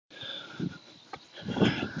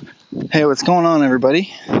Hey, what's going on,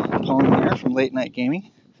 everybody? Colin here from Late Night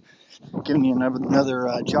Gaming, giving you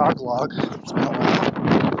another jog log. It's been a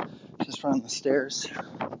while. Just running the stairs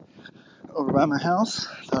over by my house.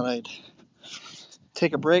 Thought I'd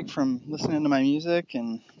take a break from listening to my music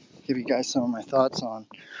and give you guys some of my thoughts on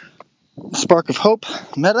Spark of Hope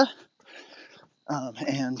meta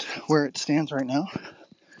and where it stands right now.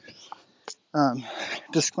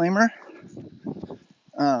 Disclaimer,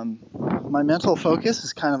 my mental focus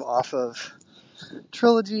is kind of off of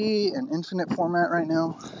Trilogy and Infinite format right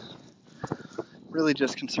now. Really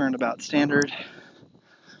just concerned about Standard.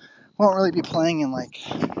 Won't really be playing in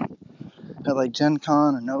at Gen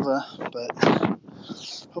Con or Nova, but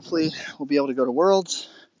hopefully we'll be able to go to Worlds.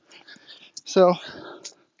 So,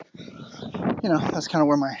 that's kind of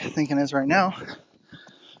where my thinking is right now. I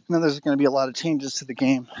know there's going to be a lot of changes to the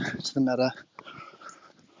game, to the meta,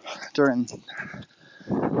 during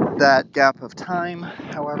that gap of time.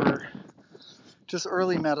 However, just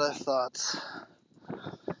early meta thoughts.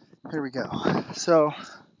 Here we go. So,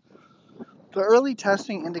 the early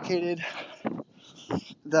testing indicated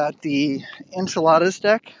that the Enchiladas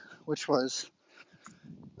deck, which was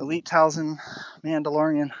Elite Talzin,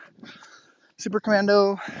 Mandalorian, Super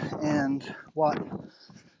Commando, and Wat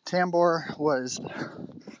Tambor, was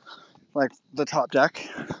like the top deck.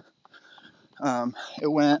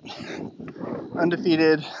 It went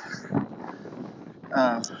undefeated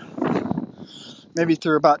maybe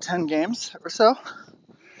through about 10 games or so.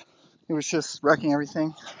 It was just wrecking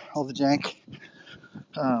everything, all the jank.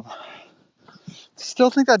 Still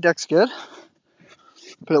think that deck's good,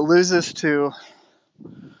 but it loses to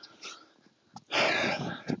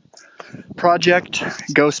Project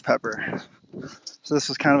Ghost Pepper. So this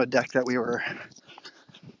was kind of a deck that we were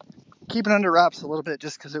keeping under wraps a little bit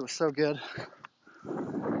just because it was so good.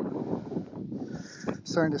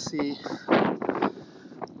 Starting to see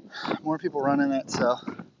more people running it, so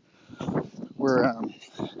we're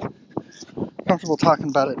comfortable talking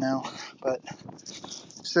about it now. But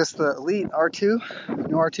it's just the Elite R2,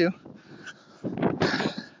 new R2.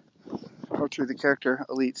 R2, the character,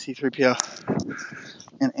 Elite C-3PO,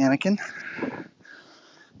 and Anakin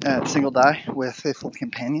at single die with Faithful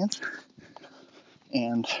Companions.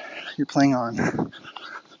 And you're playing on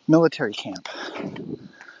Military Camp.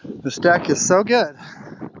 This deck is so good,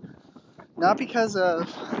 not because of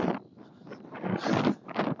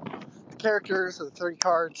the characters or the 30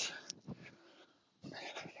 cards,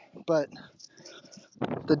 but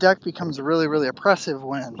the deck becomes really, really oppressive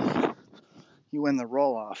when you win the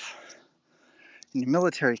roll-off in the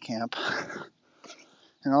Military Camp,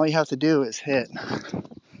 and all you have to do is hit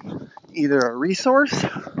either a resource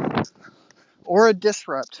or a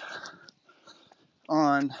disrupt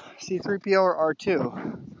on C-3PO or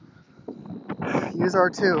R2. Use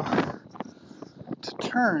R2 to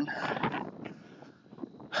turn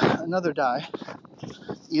another die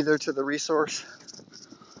either to the resource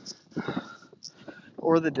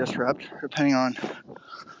or the disrupt, depending on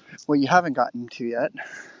what you haven't gotten to yet.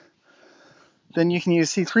 Then you can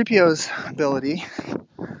use C-3PO's ability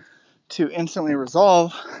to instantly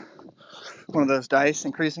resolve one of those dice,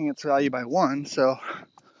 increasing its value by 1. So,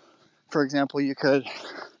 for example, you could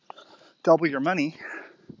double your money.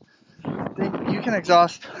 Then you can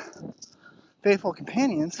exhaust Faithful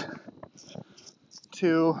Companions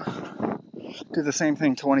to do the same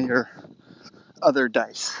thing to one of your other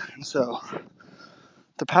dice. And so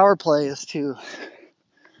the power play is to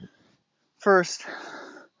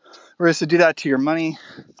do that to your money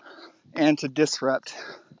and to disrupt,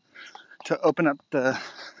 to open up the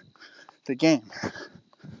game.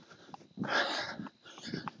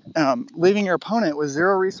 Leaving your opponent with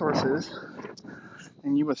 0 resources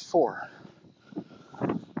and you with 4.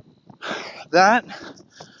 That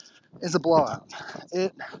is a blowout.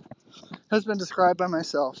 It has been described by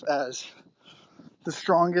myself as the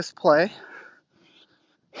strongest play,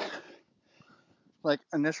 like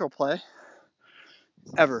initial play,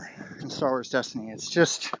 ever in Star Wars Destiny. It's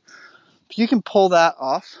just, if you can pull that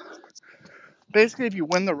off, basically if you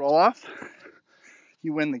win the roll-off,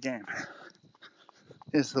 you win the game,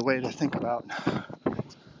 is the way to think about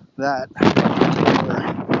that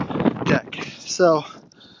deck. So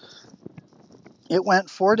it went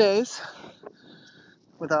 4 days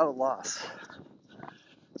without a loss,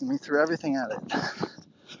 and we threw everything at it.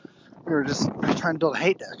 We were just trying to build a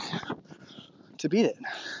hate deck to beat it.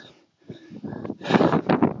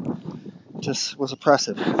 Just was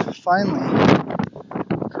oppressive. Finally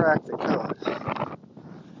cracked the code.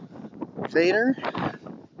 Vader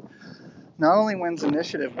not only wins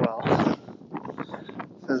initiative well,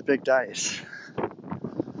 those big dice,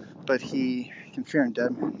 but he can fear and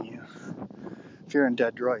deadman you Fear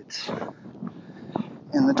Undead droids.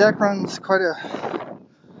 And the deck runs quite a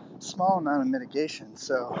small amount of mitigation,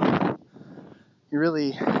 so you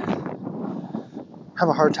really have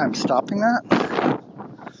a hard time stopping that.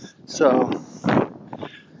 So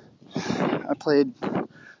I played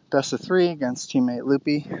best of 3 against teammate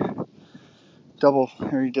Loopy. He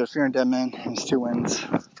did a Fear Undead Man and his 2 wins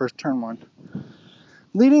first turn 1.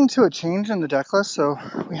 Leading to a change in the deck list, so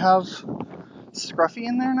we have Scruffy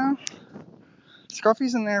in there now.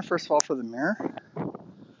 Scruffy's in there, first of all, for the mirror.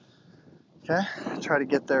 Okay, try to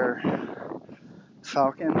get their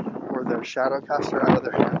Falcon or their Shadowcaster out of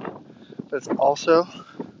their hand. But it's also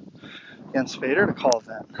against Vader to call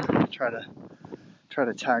event. Try to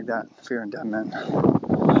tag that Fear Undead Man.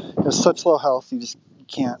 He has such low health, you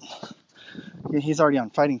can't. He's already on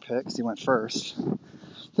fighting pit because he went first.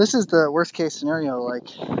 This is the worst case scenario, like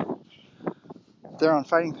they're on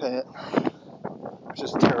fighting pit, which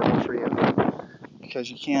is terrible for you because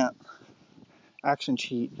you can't action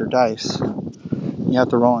cheat your dice. You have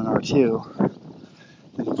to roll in R2,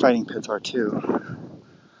 and fighting pit's R2.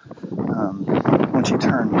 Once you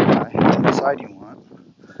turn to the side you want,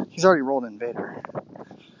 he's already rolled in Vader.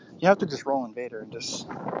 You have to just roll in Vader and just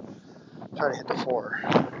try to hit the 4.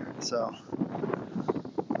 So,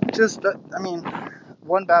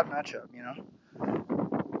 one bad matchup, you know.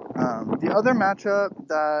 The other match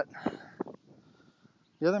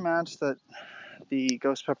that the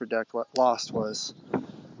Ghost Pepper deck lost was,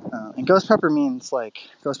 and Ghost Pepper means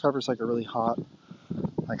Ghost Pepper's like a really hot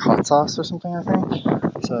sauce or something, I think.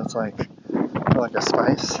 So it's like a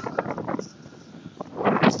spice.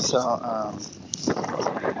 So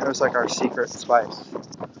it was like our secret spice,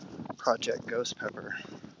 Project Ghost Pepper.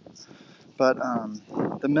 But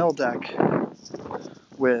the mill deck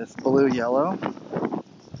with blue yellow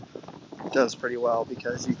does pretty well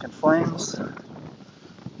because you can flames,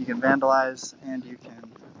 you can vandalize, and you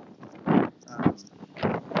can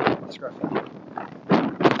Scruffy.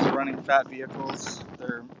 So running fat vehicles,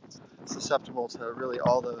 they're susceptible to really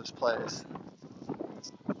all those plays.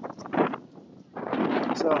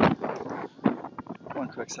 So, one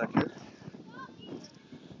quick second.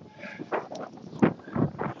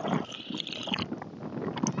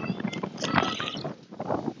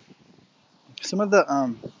 Some of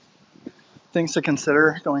the things to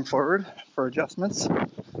consider going forward for adjustments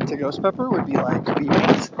to Ghost Pepper would be like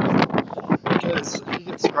B-Wings, because if you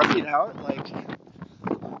get Scruffy'd out, like, you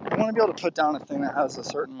want to be able to put down a thing that has a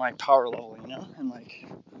certain like power level, you know, and like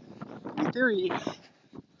in theory,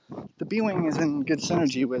 the B-Wing is in good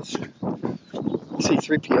synergy with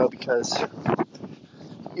C-3PO because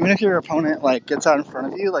even if your opponent like gets out in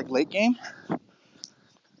front of you, like late game,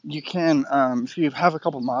 you can, if you have a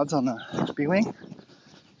couple mods on the B-Wing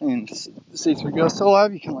and C-3PO is still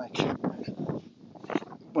alive, you can like,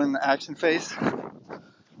 when the action phase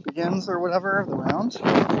begins or whatever of the round,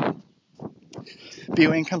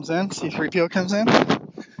 B-Wing comes in, C-3PO comes in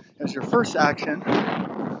as your first action,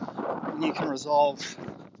 and you can resolve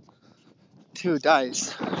 2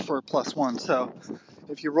 dice for +1. So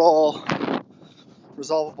if you roll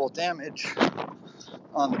resolvable damage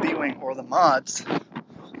on the B-Wing or the mods,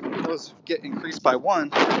 those get increased by 1.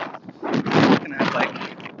 You can have like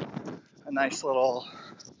a nice little,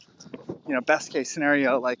 you know, best case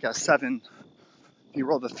scenario, like a 7. You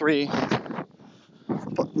roll the 3,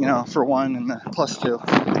 you know, for 1 and the +2.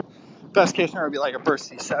 Best case scenario would be like a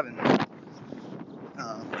bursty 7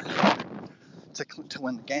 to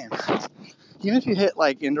win the game. Even if you hit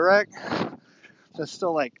like indirect, that's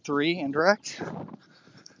still like 3 indirect,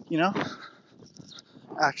 you know,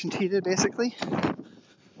 action cheated basically.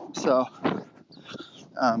 So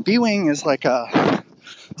B-Wing is like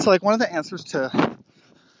one of the answers to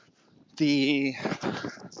the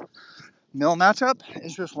mill matchup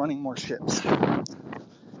is just running more ships.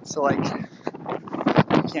 So like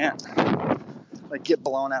you can't like get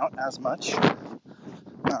blown out as much.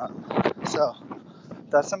 So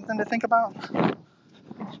that's something to think about.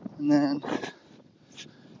 And then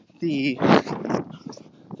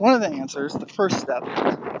one of the answers, the first step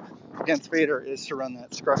against Vader is to run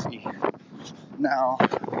that Scruffy. Now,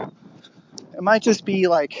 it might just be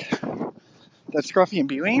like that Scruffy and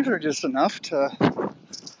B-Wings are just enough to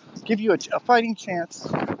give you a fighting chance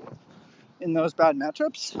in those bad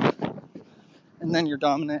matchups, and then you're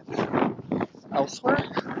dominant elsewhere,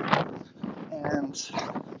 and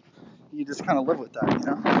you just kind of live with that, you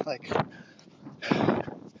know? Like,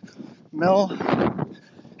 Mill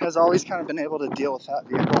has always kind of been able to deal with fat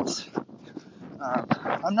vehicles.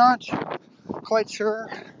 I'm not quite sure.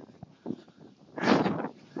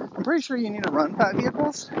 I'm pretty sure you need to run fat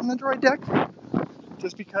vehicles in the droid deck,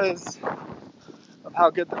 just because of how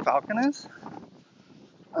good the Falcon is.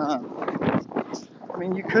 I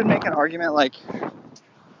mean, you could make an argument like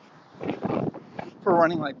for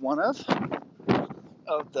running like one of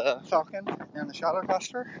the Falcon and the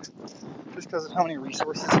Shadowcaster, just because of how many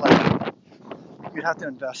resources like you'd have to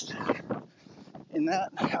invest in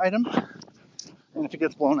that item, and if it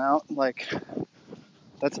gets blown out, like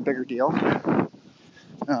that's a bigger deal.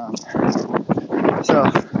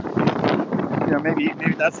 So maybe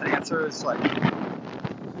that's the answer. Is like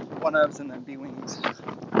one ofs and then B wings,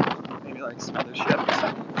 maybe like some other ships.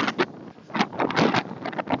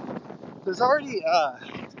 There's already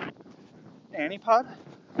Antipod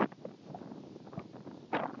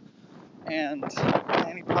and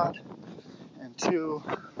 2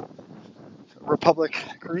 Republic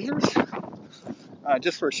cruisers,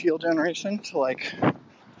 just for shield generation to like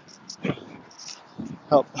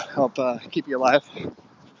help keep you alive.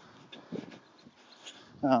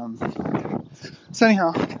 So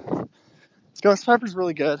anyhow, Ghost Piper's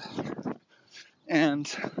really good, and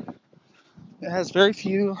it has very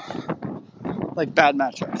few like bad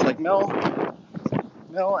matchups. Like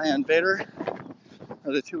Mill and Vader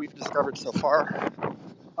are the 2 we've discovered so far.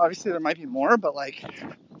 Obviously, there might be more, but like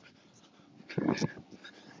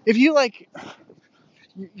if you like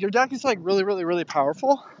your deck is like really, really, really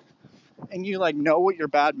powerful, and you like know what your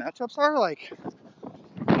bad matchups are, like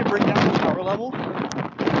you can bring down the power level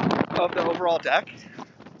of the overall deck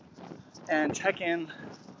and tech in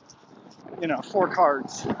 4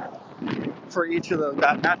 cards for each of those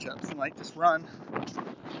bad matchups, and like just run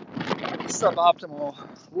a suboptimal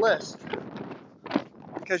list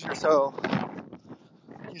because you're so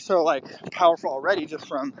like powerful already just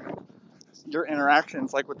from your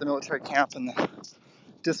interactions like with the military camp and the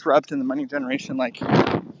disrupt and the money generation. Like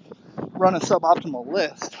run a suboptimal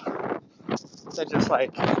list that just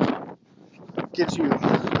like gives you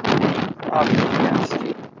options against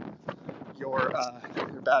your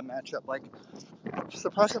bad matchup. Like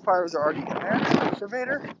suppressive fires are already in there for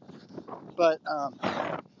Vader, but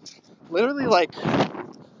literally like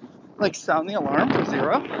sound the alarm for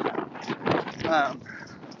 0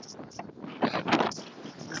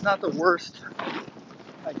 is not the worst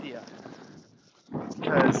idea,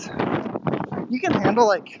 because you can handle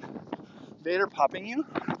like Vader popping you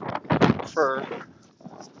for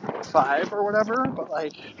 5 or whatever, but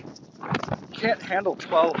like you can't handle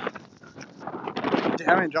 12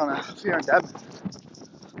 damage on a Fear and Dead.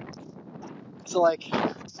 So like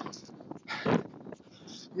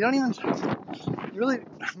you really,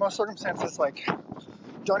 most circumstances, like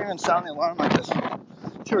don't even sound the alarm like this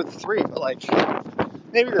 2 or 3, but like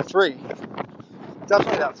maybe the 3,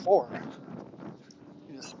 definitely that 4,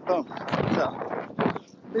 you just boom. So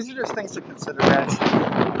these are just things to consider, guys.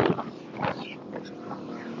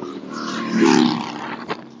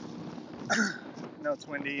 I know it's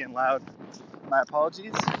windy and loud, my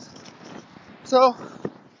apologies. So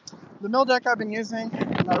the mill deck I've been using,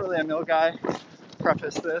 I'm not really a mill guy,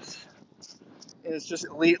 preface this, is just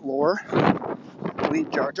elite lore, elite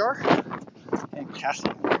Jar Jar, and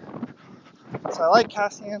Cassian. So I like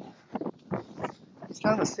Cassian. He's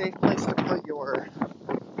kind of a safe place to put your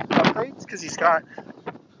upgrades because he's got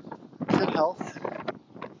good health,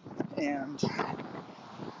 and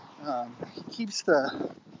he keeps the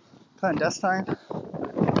clandestine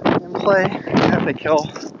in play if they kill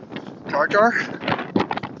Jar Jar.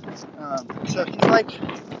 So he's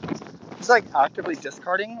like actively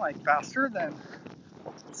discarding like faster than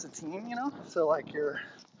Satine, So like you're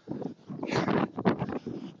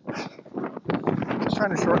just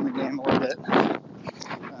trying to shorten the game a little bit,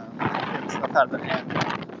 getting stuff out of their hand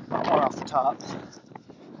or off the top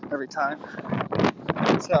every time.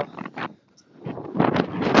 So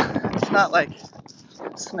it's not like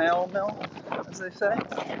snail mill, as they say.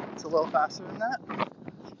 It's a little faster than that.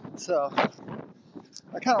 So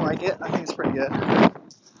I kind of like it. I think it's pretty good.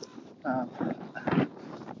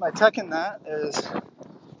 My tech in that is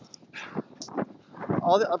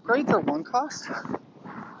all the upgrades are 1 cost,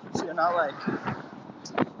 so you're not like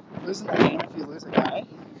losing the game if you lose a guy.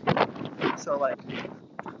 So like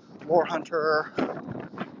Lore Hunter,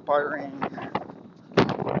 Bartering,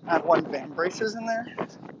 I have 1 Van Braces in there,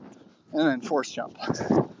 and then Force Jump.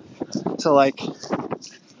 So like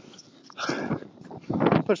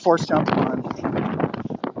put Force Jump on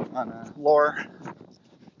a Lore,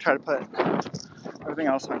 try to put everything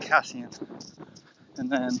else on Cassian,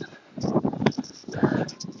 and then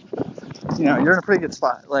you're in a pretty good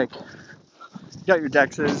spot. Like you got your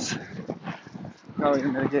dexes, you got all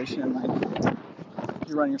your mitigation, like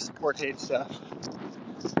you run your support hate stuff.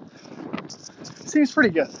 Seems pretty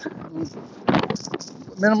good. I mean,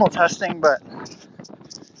 minimal testing, but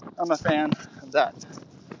I'm a fan of that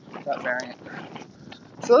variant.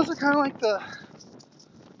 So those are kind of like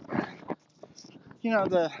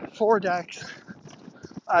the 4 decks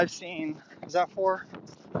I've seen. Is that 4?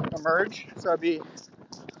 Emerge. So it'd be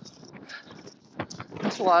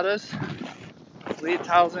Enchiladas, Elite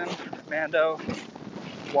Thousand, Mando,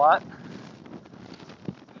 Watt,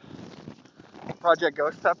 Project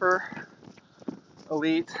Ghost Pepper,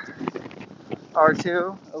 Elite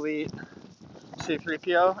R2, Elite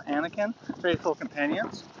C-3PO, Anakin, Faithful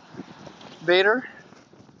Companions, Vader.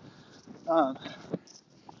 Um,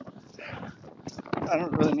 I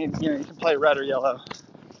don't really need, you can play red or yellow.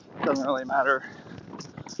 It doesn't really matter.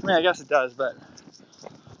 I mean, I guess it does, but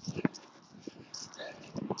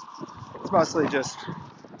it's mostly just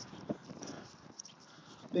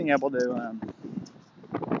being able to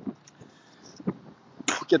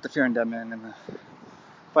get the Fear and Deadman and the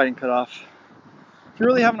Fighting Pit off. If you're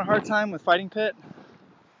really having a hard time with Fighting Pit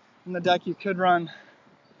in the deck, you could run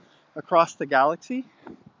Across the Galaxy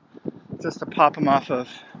just to pop him off of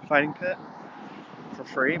Fighting Pit for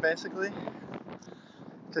free, basically,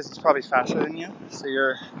 because he's probably faster than you, so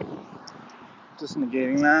you're just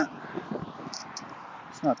negating that.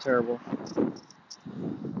 It's not terrible.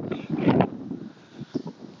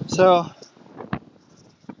 So,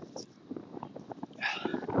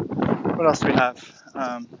 what else do we have?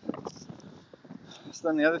 So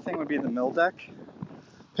then the other thing would be the mill deck.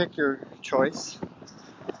 Pick your choice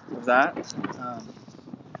of that.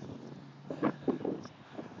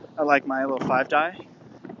 I like my little 5-die.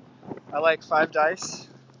 I like 5 dice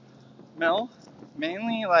mill.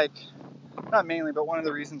 Mainly, not mainly, but one of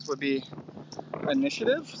the reasons would be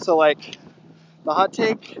initiative. So, like, the hot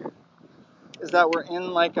take is that we're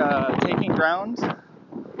in like a taking ground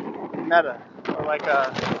meta, or like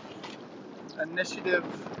a initiative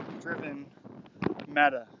driven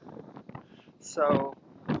meta. So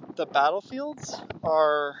the battlefields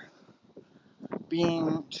are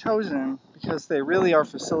being chosen because they really are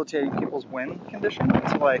facilitating people's win condition.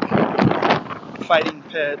 So like Fighting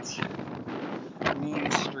Pit,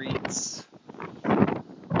 Mean Streets,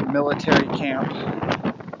 Military Camp.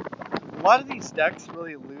 A lot of these decks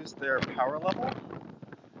really lose their power level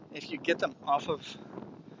if you get them off of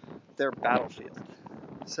their battlefield.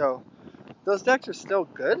 So those decks are still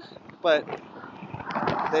good, but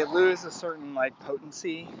they lose a certain like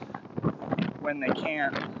potency when they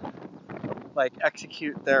can't like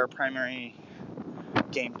execute their primary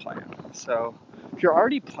game plan. So if you're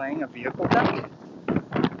already playing a vehicle deck,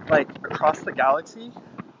 like Across the Galaxy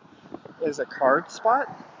is a card spot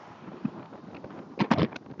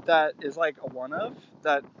that is like a one of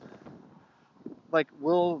that like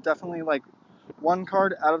will definitely like one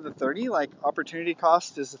card out of the 30, like opportunity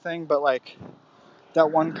cost is the thing, but like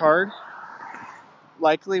that one card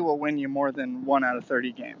likely will win you more than 1 out of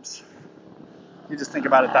 30 games. You just think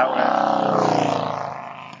about it that way.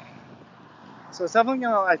 So it's definitely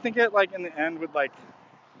I think it like in the end would like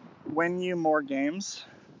win you more games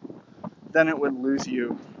than it would lose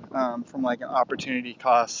you from like an opportunity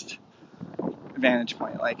cost vantage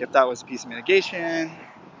point. Like if that was a piece of mitigation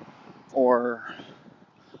or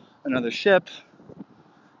another ship,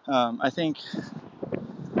 I think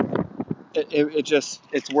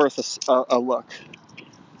it's worth a look.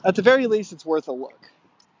 At the very least, it's worth a look,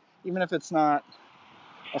 even if it's not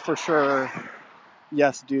a for sure.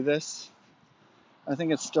 Yes, do this. I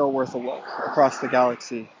think it's still worth a look. Across the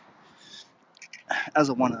Galaxy as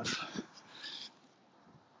a one of.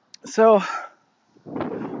 So,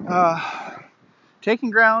 taking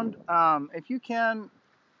ground. If you can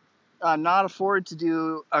not afford to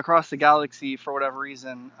do Across the Galaxy for whatever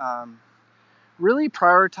reason, really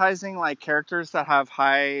prioritizing like characters that have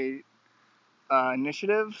high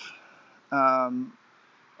initiative, and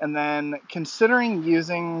then considering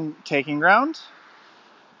using Taking Ground,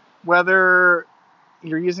 whether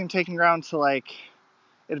you're using Taking Ground to like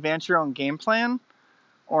advance your own game plan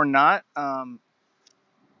or not. I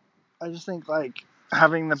just think like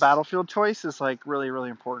having the battlefield choice is like really, really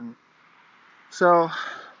important. So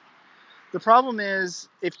the problem is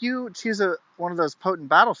if you choose one of those potent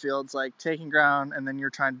battlefields like Taking Ground, and then you're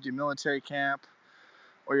trying to do Military Camp,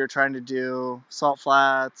 or you're trying to do Salt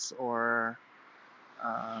Flats, or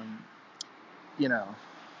you know,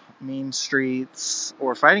 Mean Streets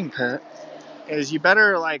or Fighting Pit, is you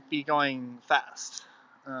better like be going fast,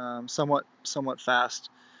 somewhat fast.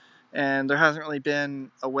 And there hasn't really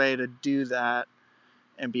been a way to do that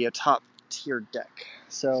and be a top tier deck.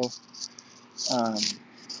 So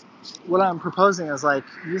what I'm proposing is like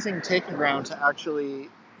using Taking Ground to actually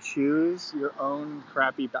choose your own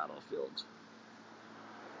crappy battlefield.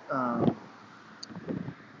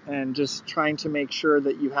 And just trying to make sure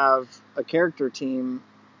that you have a character team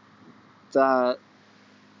that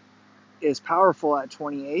is powerful at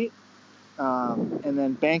 28, and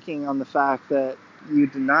then banking on the fact that you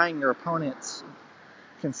denying your opponents,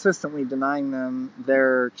 consistently denying them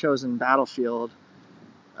their chosen battlefield,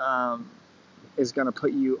 is going to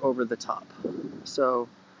put you over the top. So,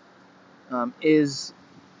 is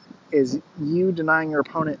you denying your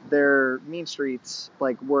opponent their mean streets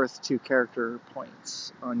like worth 2 character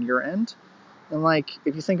points on your end? And like,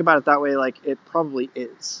 if you think about it that way, like it probably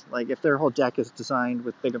is. Like if their whole deck is designed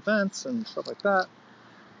with big events and stuff like that,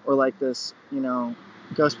 or like this,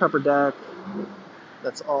 Ghost Pepper deck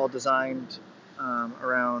that's all designed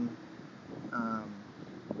around,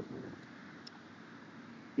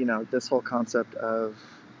 this whole concept of,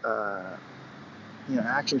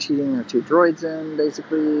 action cheating or 2 droids in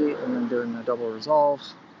basically, and then doing a double resolve.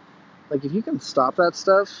 Like if you can stop that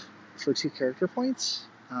stuff for 2 character points,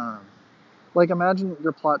 like imagine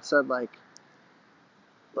your plot said like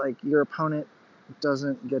your opponent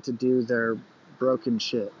doesn't get to do their broken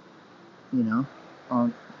shit,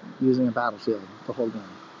 on using a battlefield the whole game,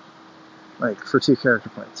 like for 2 character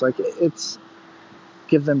points. Like it's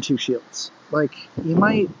give them 2 shields. Like you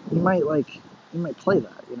might play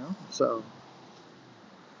that, So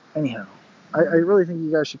anyhow, I really think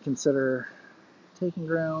you guys should consider taking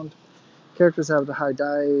ground. Characters have the high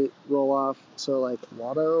die roll off, so like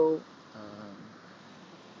Watto,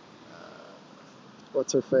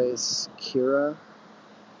 what's her face, Kira,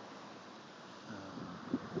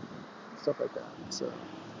 stuff like that. So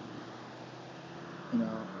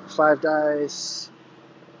 5 dice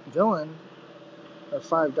villain or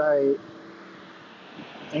 5 die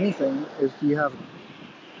anything. If you have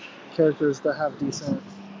characters that have decent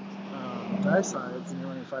die sides and you're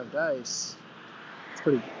running 5 dice,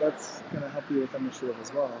 that's going to help you with initiative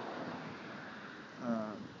as well.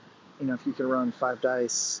 If you could run 5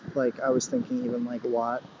 dice, like I was thinking even like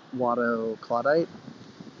Watto, Claudite,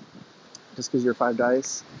 just because you're 5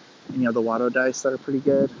 dice, and you have the Watto dice that are pretty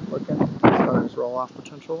good looking, as far as roll off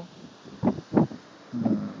potential, you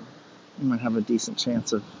might have a decent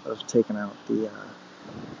chance of taking out the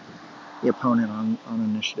opponent on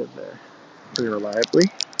initiative there pretty reliably.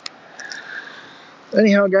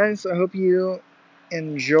 Anyhow, guys, I hope you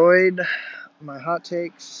enjoyed my hot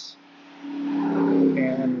takes,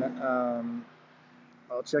 and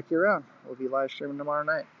I'll check you around. We'll be live streaming tomorrow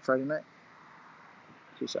night, Friday night.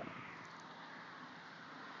 Peace out.